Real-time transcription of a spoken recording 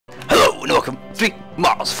3,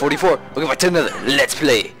 Mars 44. Welcome back to another Let's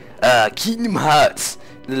Play. Kingdom Hearts.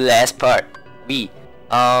 The last part.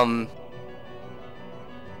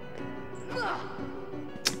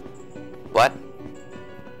 What?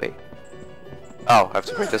 Wait. Oh, I have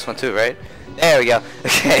to break this one too, right? There we go.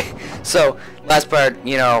 Okay. So, last part,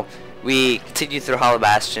 you know, we continued through Hollow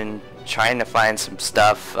Bastion, trying to find some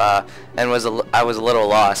stuff, and I was a little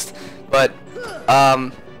lost. But,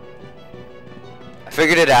 I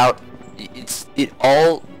figured it out.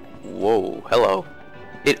 Whoa, hello.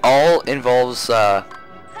 It all involves,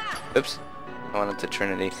 oops, I wanted to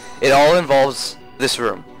Trinity. It all involves this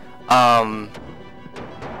room.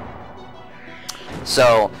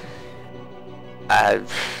 So,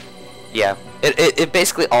 yeah, it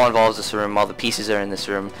basically all involves this room. All the pieces are in this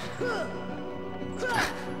room. I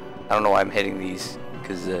don't know why I'm hitting these,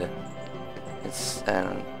 because, it's,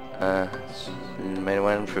 I don't, might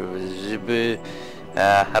want to improve.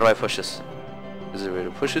 How do I push this? Is there a way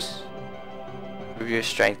to push this? Prove your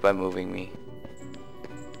strength by moving me.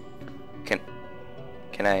 Can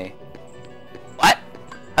I? What?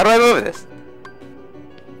 How do I move this?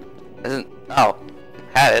 Oh,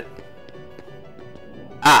 had it.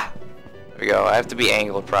 Ah, there we go. I have to be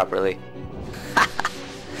angled properly.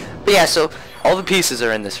 But yeah, so all the pieces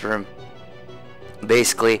are in this room,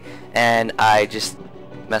 basically, and I just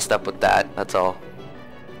messed up with that. That's all.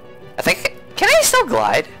 I think. Can I still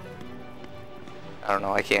glide? I don't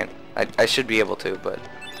know. I can't. I should be able to, but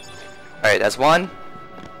all right. That's one.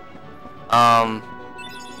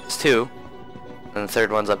 It's two, and the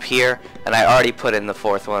third one's up here, and I already put in the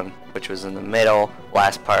fourth one, which was in the middle,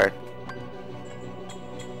 last part.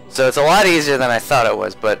 So it's a lot easier than I thought it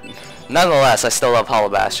was, but nonetheless, I still love Hollow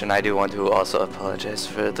Bastion. I do want to also apologize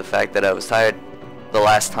for the fact that I was tired the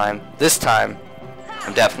last time. This time,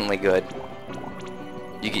 I'm definitely good.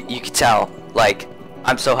 You can tell, like,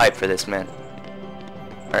 I'm so hyped for this, man.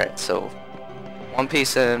 Alright, so one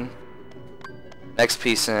piece in, next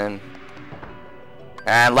piece in,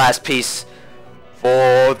 and last piece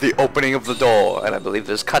for the opening of the door. And I believe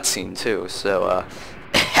there's cutscene too, so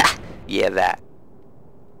yeah, that.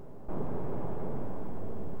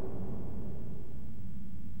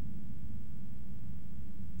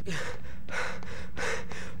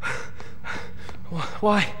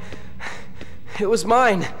 Why? It was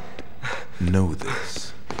mine. Know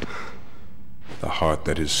this. The heart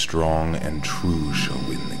that is strong and true shall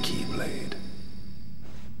win the Keyblade.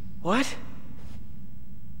 What?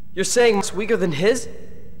 You're saying it's weaker than his?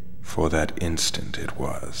 For that instant it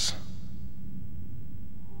was.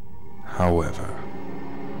 However,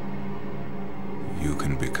 you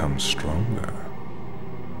can become stronger.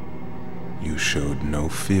 You showed no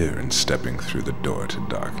fear in stepping through the door to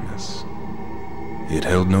darkness. It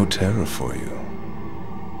held no terror for you.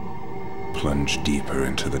 Plunge deeper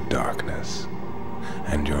into the darkness,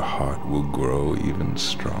 and your heart will grow even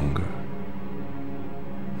stronger.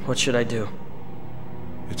 What should I do?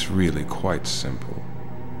 It's really quite simple.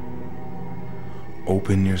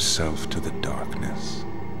 Open yourself to the darkness.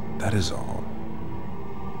 That is all.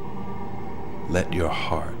 Let your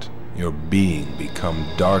heart, your being, become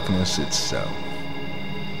darkness itself.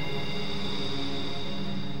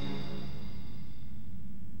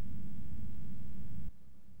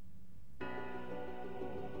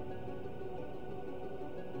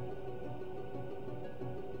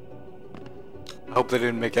 I hope they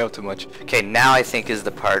didn't make out too much. Okay, now I think is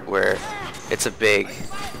the part where it's a big...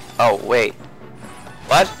 Oh, wait.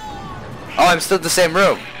 What? Oh, I'm still in the same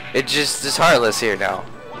room. It's heartless here now.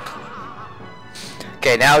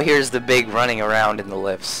 Okay, now here's the big running around in the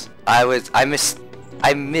lifts. I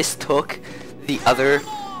mistook the other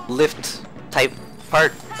lift type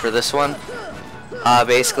part for this one.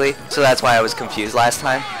 Basically. So that's why I was confused last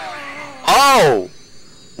time. Oh!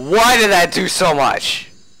 Why did that do so much?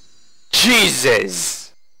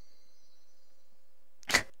 Jesus!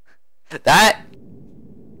 That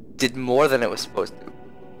did more than it was supposed to.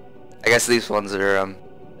 I guess these ones are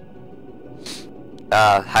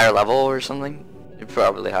higher level or something. They're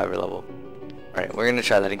probably higher level. Alright, we're gonna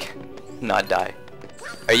try that again. Not die.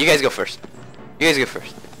 Alright, you guys go first. You guys go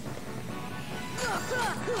first.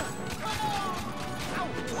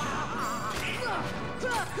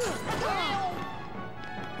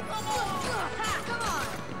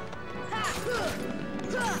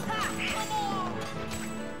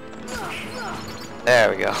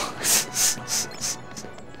 There we go.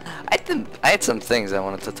 I had some things I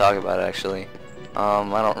wanted to talk about actually. I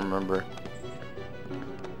don't remember.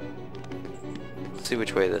 Let's see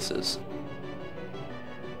which way this is.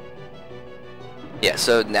 Yeah,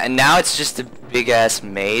 so now it's just a big ass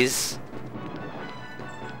maze.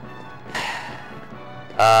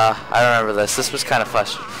 I remember this. This was kind of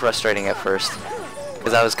frustrating at first,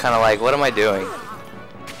 because I was kind of like, what am I doing?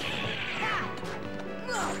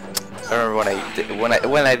 I remember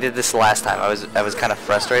when I did this last time, I was kind of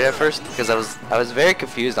frustrated at first because I was very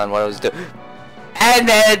confused on what I was doing. And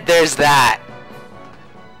then there's that.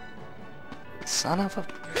 Son of a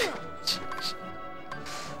bitch.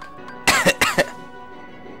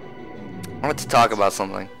 I wanted to talk about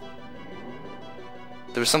something.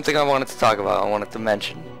 There was something I wanted to talk about. I wanted to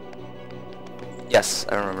mention. Yes,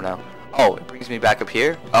 I remember now. Oh, it brings me back up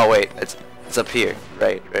here? Oh wait, it's up here.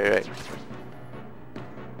 Right.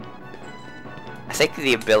 I think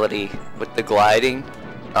the ability with the gliding,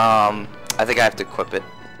 I think I have to equip it.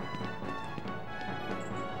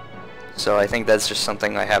 So I think that's just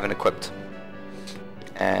something I haven't equipped.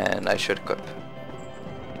 And I should equip.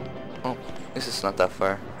 Oh, this is not that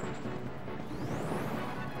far.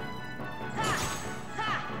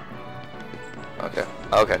 Okay.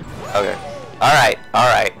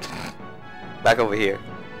 Alright. Back over here.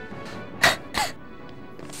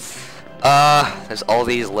 There's all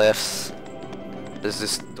these lifts. There's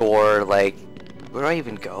this door, like, where do I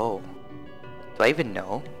even go? Do I even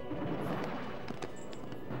know?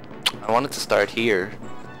 I wanted to start here.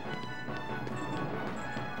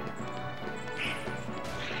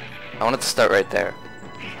 I wanted to start right there.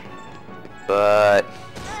 But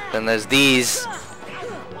then there's these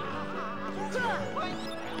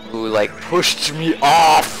who like pushed me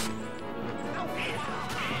off.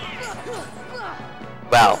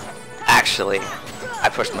 Well, actually, I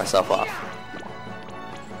pushed myself off.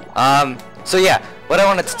 So yeah, what I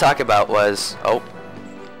wanted to talk about was, oh,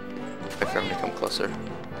 wait for him to come closer.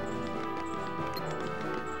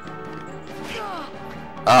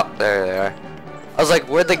 Oh, there they are. I was like,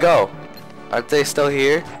 where'd they go? Aren't they still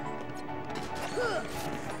here?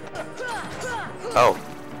 Oh.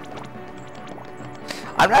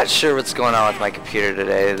 I'm not sure what's going on with my computer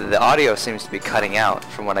today. The audio seems to be cutting out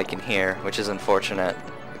from what I can hear, which is unfortunate.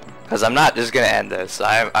 Because I'm not just gonna end this.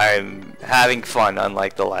 I'm having fun,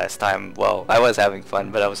 unlike the last time. Well, I was having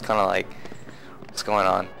fun, but I was kind of like, what's going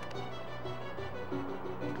on?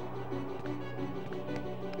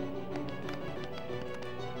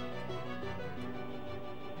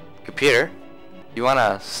 Computer, you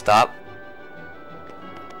wanna stop?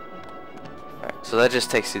 Alright, so that just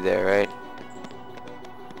takes you there, right?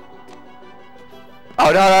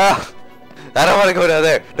 Oh, no. I don't want to go down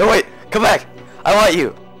there. No, wait. Come back. I want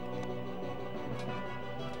you.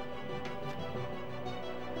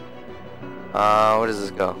 Where does this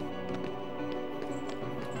go?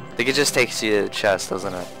 I think it just takes you to the chest,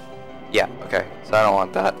 doesn't it? Yeah, okay. So I don't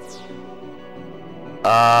want that.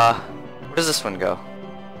 Where does this one go?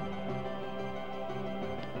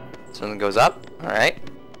 This one goes up. Alright.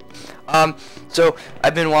 So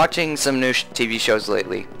I've been watching some new TV shows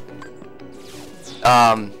lately.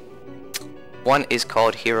 One is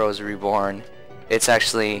called Heroes Reborn. It's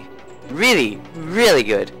actually really, really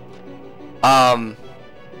good.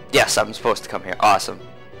 Yes, I'm supposed to come here. Awesome.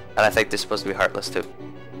 And I think they're supposed to be heartless too.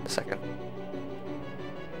 A second.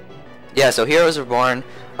 Yeah, so Heroes Reborn,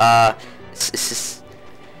 I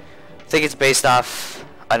think it's based off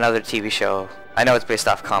another TV show. I know it's based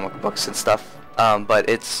off comic books and stuff, but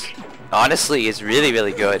it's honestly is really,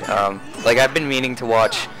 really good. Like I've been meaning to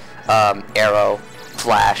watch Arrow,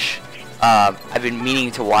 Flash. I've been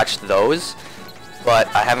meaning to watch those, but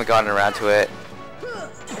I haven't gotten around to it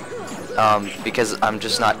because I'm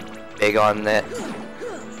just not big on it.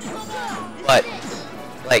 But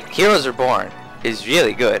like Heroes Reborn is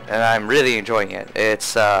really good, and I'm really enjoying it.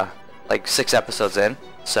 It's like 6 episodes in,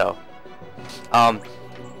 so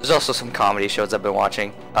there's also some comedy shows I've been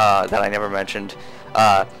watching that I never mentioned.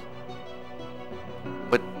 What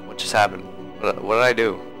just happened? What did I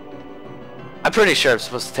do? I'm pretty sure I'm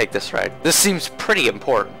supposed to take this right. This seems pretty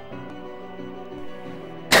important.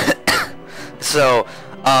 So,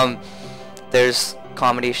 there's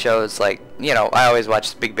comedy shows like, you know, I always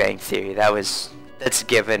watch Big Bang Theory. That's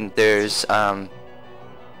given. There's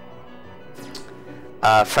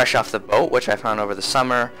Fresh Off the Boat, which I found over the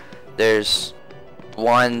summer. There's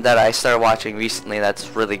one that I started watching recently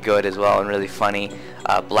that's really good as well and really funny,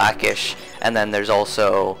 Blackish. And then there's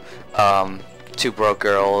also Two Broke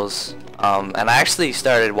Girls. And I actually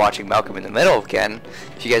started watching Malcolm in the Middle again,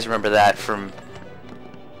 if you guys remember that from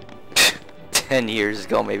 10 years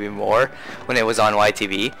ago, maybe more, when it was on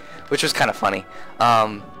YTV, which was kind of funny.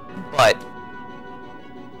 But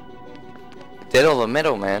diddle the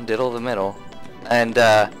middle, man, diddle the middle. And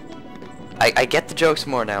I get the jokes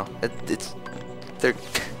more now. It's a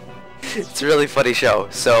really funny show.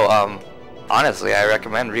 So honestly, I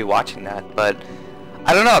recommend rewatching that. But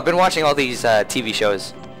I don't know, I've been watching all these TV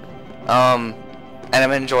shows And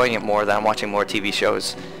I'm enjoying it more that I'm watching more TV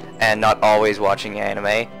shows and not always watching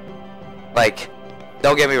anime. Like,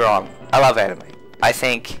 don't get me wrong, I love anime. I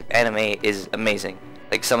think anime is amazing.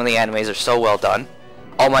 Like, some of the animes are so well done.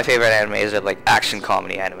 All my favorite animes are like action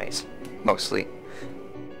comedy animes, mostly.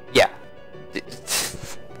 Yeah.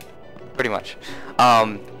 Pretty much.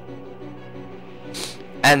 And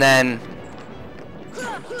then,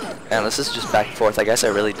 and this is just back and forth. I guess I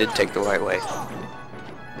really did take the right way.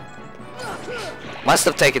 Must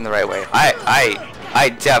have taken the right way. I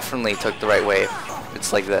definitely took the right way.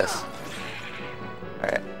 It's like this.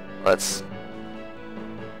 Alright, let's...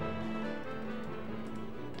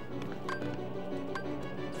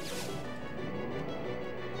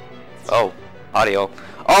 Oh, audio.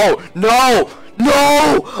 Oh, no!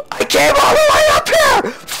 No! I came all the way up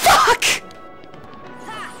here! Fuck!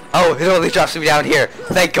 Oh, it only drops me down here.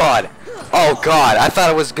 Thank God. Oh God, I thought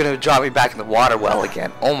it was gonna drop me back in the water well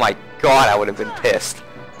again. Oh my God, I would have been pissed.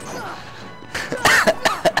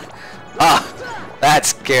 Ah, that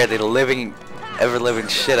scared the living, ever-living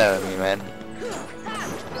shit out of me, man.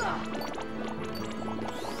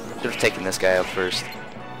 Should have taken this guy out first.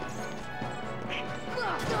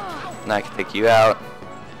 Now I can take you out.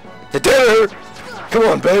 The dinner! Come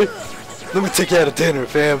on, babe. Let me take you out to dinner,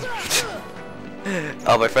 fam.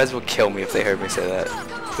 Oh, my friends will kill me if they heard me say that,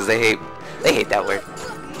 because they hate that word.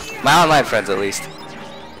 My online friends, at least.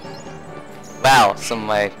 Wow, some of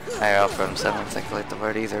my IRL friends don't think I like the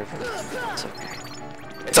word either. But it's okay.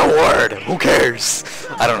 It's a word. Who cares?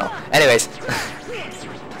 I don't know. Anyways,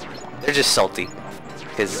 they're just salty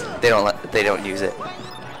because they don't use it.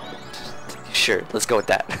 Sure, let's go with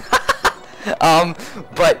that.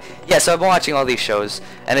 But yeah, so I've been watching all these shows,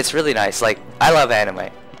 and it's really nice. Like, I love anime.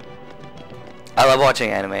 I love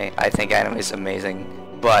watching anime. I think anime is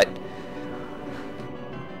amazing, but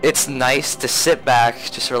it's nice to sit back,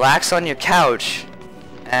 just relax on your couch,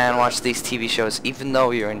 and watch these TV shows, even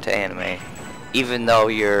though you're into anime, even though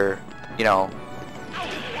you're, you know,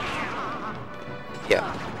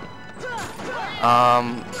 yeah.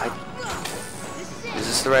 Is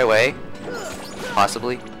this the right way?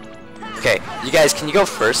 Possibly. Okay, you guys, can you go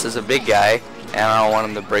first? There's a big guy, and I don't want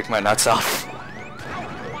him to break my nuts off.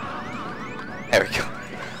 There we go.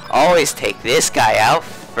 Always take this guy out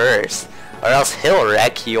first, or else he'll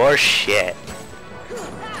wreck your shit.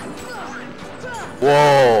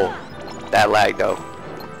 Whoa! That lag, though.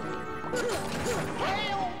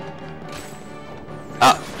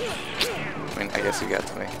 Oh! I mean, I guess you got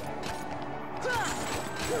to me.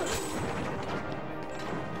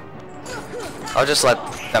 I'll just let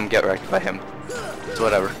them get wrecked by him. It's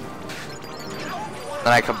whatever.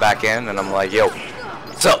 Then I come back in, and I'm like, yo.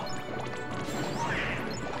 So,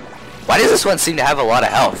 why does this one seem to have a lot of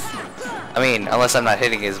health? I mean, unless I'm not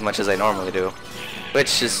hitting as much as I normally do.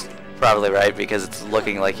 Which is probably right, because it's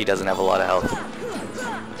looking like he doesn't have a lot of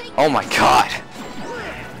health. Oh my God!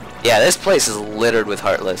 Yeah, this place is littered with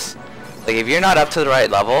Heartless. Like, if you're not up to the right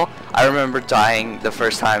level, I remember dying the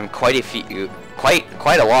first time quite a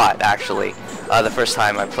lot, actually. The first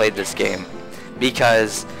time I played this game.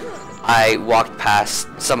 Because I walked past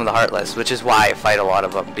some of the Heartless, which is why I fight a lot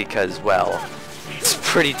of them, because, well, it's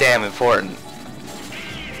pretty damn important.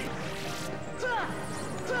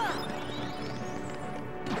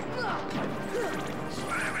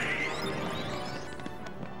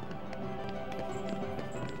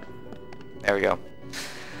 There we go.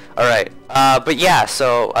 Alright, but yeah,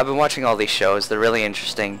 so I've been watching all these shows. They're really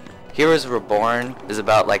interesting. Heroes Reborn is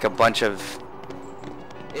about like a bunch of...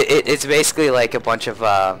 It's basically like a bunch of...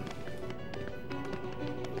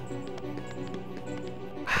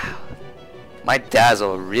 My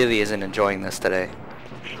Dazzle really isn't enjoying this today.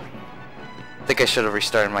 I think I should have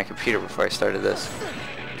restarted my computer before I started this,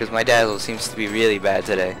 because my Dazzle seems to be really bad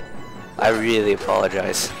today. I really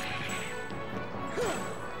apologize.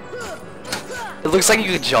 It looks like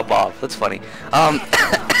you could jump off. That's funny. I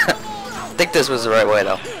think this was the right way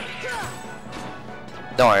though.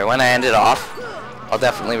 Don't worry, when I end it off, I'll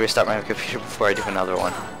definitely restart my computer before I do another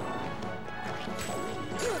one.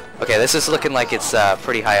 Okay, this is looking like it's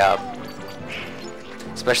pretty high up.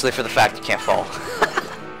 Especially for the fact you can't fall.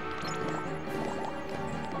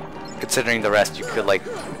 Considering the rest, you could like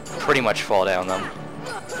pretty much fall down them.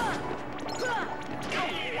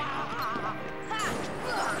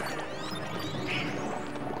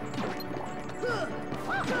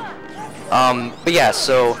 But yeah,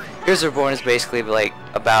 so Heroes Reborn is basically like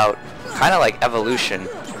about kind of like evolution,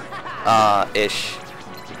 ish.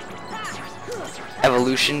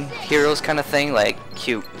 Evolution heroes kind of thing, like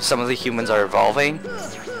some of the humans are evolving,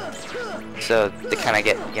 so they kind of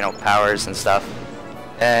get, you know, powers and stuff,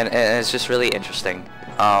 and it's just really interesting.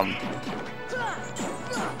 Of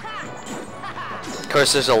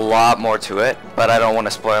course, there's a lot more to it, but I don't want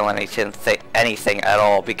to spoil anything at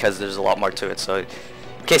all because there's a lot more to it. So, in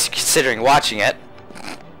case you're considering watching it,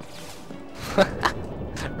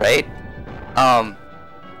 right?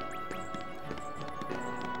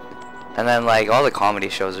 And then like all the comedy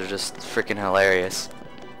shows are just freaking hilarious.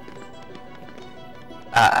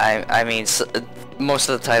 I mean, most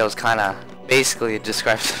of the titles kind of basically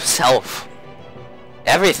describe themselves.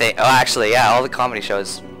 Everything. Oh, actually, yeah, all the comedy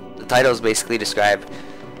shows. The titles basically describe,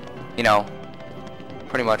 you know,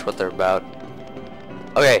 pretty much what they're about.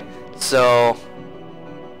 Okay, so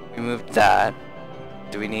we moved that.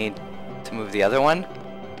 Do we need to move the other one?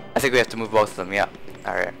 I think we have to move both of them, yeah.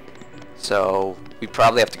 Alright. So we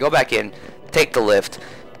probably have to go back in, take the lift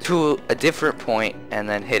to a different point, and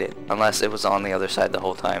then hit it. Unless it was on the other side the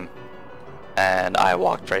whole time. And I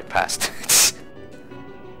walked right past it.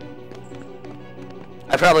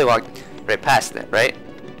 I probably walked right past it, right?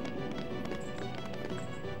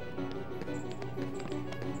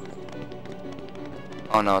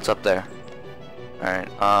 Oh no, it's up there. Alright,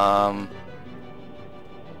 Am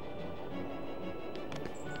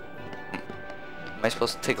I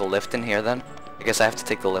supposed to take a lift in here then? I guess I have to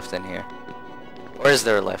take the lift in here. Or is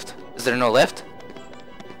there a lift? Is there no lift?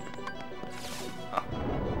 Oh.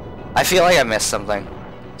 I feel like I missed something.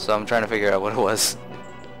 So I'm trying to figure out what it was.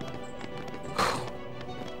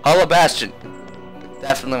 Hollow Bastion.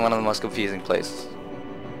 Definitely one of the most confusing places.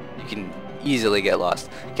 You can easily get lost.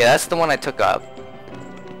 Okay, that's the one I took up.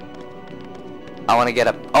 I want to get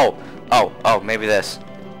up. Oh, maybe this.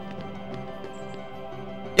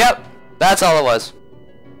 Yep, that's all it was.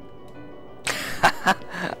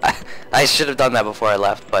 I should have done that before I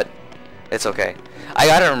left, but it's okay. I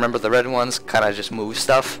gotta remember the red ones kind of just move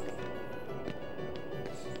stuff,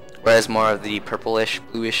 whereas more of the purplish,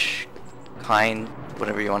 bluish kind,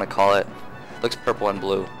 whatever you want to call it, looks purple and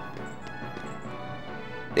blue.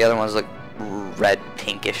 The other ones look red,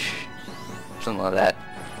 pinkish, something like that.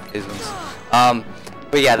 These ones.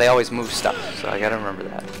 But yeah, they always move stuff, so I gotta remember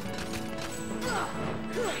that.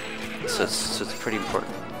 So it's pretty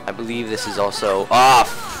important. I believe this is also. Oh,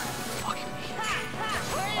 fucking me.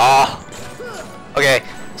 Oh. Okay,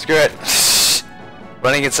 screw it.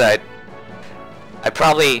 Running inside. I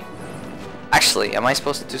probably. Actually, am I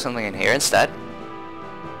supposed to do something in here instead?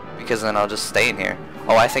 Because then I'll just stay in here.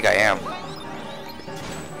 Oh, I think I am.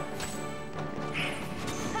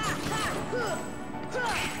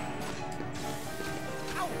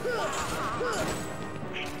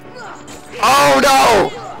 Oh no!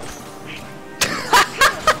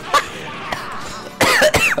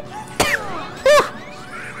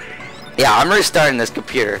 Yeah, I'm restarting this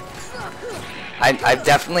computer. I'm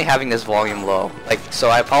definitely having this volume low. Like, so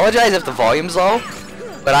I apologize if the volume's low,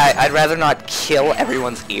 but I'd rather not kill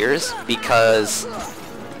everyone's ears because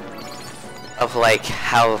of like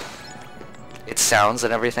how it sounds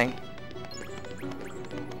and everything.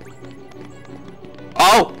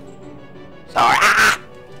 Oh! Sorry!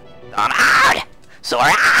 Donard!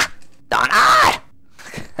 Sorry! Donard!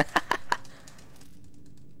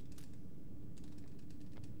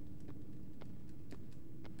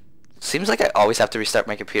 Seems like I always have to restart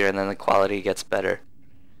my computer and then the quality gets better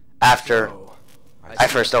after I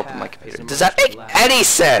first open my computer. Does that make any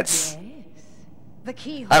sense? I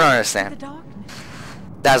don't understand.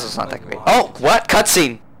 That was not that great. Oh, what?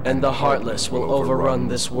 Cutscene! And the Heartless will overrun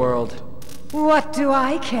this world. What do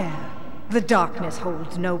I care? The darkness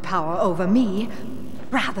holds no power over me.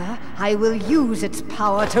 Rather, I will use its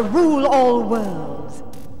power to rule all worlds.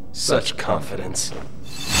 Such confidence.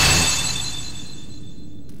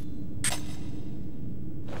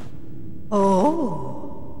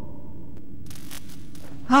 Oh.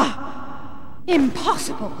 Ah!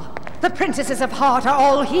 Impossible! The princesses of Heart are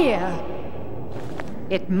all here.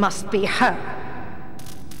 It must be her.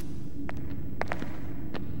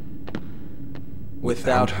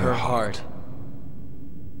 Without her heart,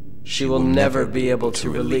 she will never be able to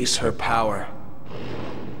release her power.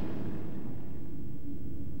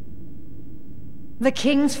 The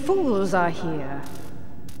king's fools are here.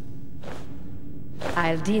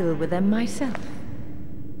 I'll deal with them myself.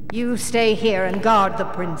 You stay here and guard the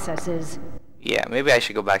princesses. Yeah, maybe I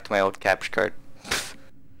should go back to my old capture card.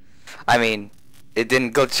 I mean, it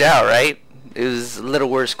didn't glitch out, right? It was a little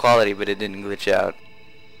worse quality, but it didn't glitch out.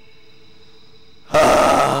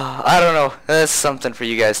 I don't know. That's something for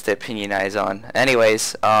you guys to opinionize on.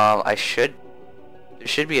 Anyways, there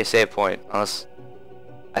should be a save point, unless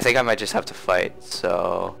I think I might just have to fight.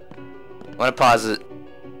 So I'm gonna pause it,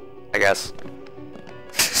 I guess.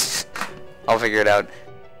 I'll figure it out.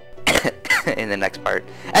 in the next part.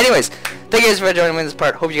 Anyways, thank you guys for joining me in this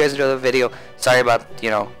part. Hope you guys enjoyed the video. Sorry about, you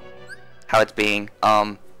know, how it's being.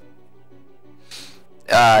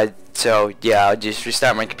 So yeah, I'll just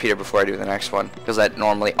restart my computer before I do the next one, because that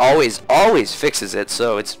normally always fixes it.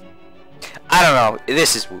 So it's, I don't know,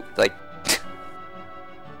 this is like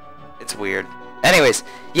it's weird. Anyways,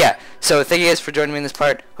 yeah, so thank you guys for joining me in this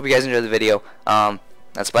part. Hope you guys enjoyed the video.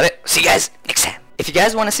 That's about it. See you guys next time. If you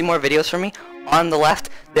guys want to see more videos from me, on the left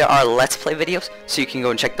there are Let's Play videos, so you can go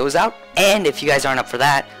and check those out. And if you guys aren't up for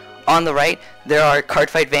that, on the right there are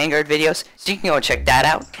Cardfight Vanguard videos, so you can go and check that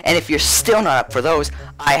out. And if you're still not up for those,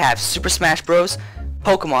 I have Super Smash Bros,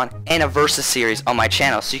 Pokemon, and a Versus series on my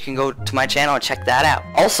channel, so you can go to my channel and check that out.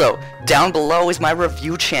 Also, down below is my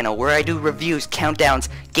review channel, where I do reviews, countdowns,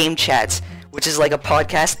 game chats, which is like a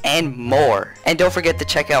podcast, and more. And don't forget to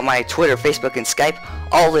check out my Twitter, Facebook, and Skype,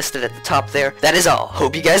 all listed at the top there. That is all.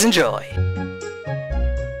 Hope you guys enjoy.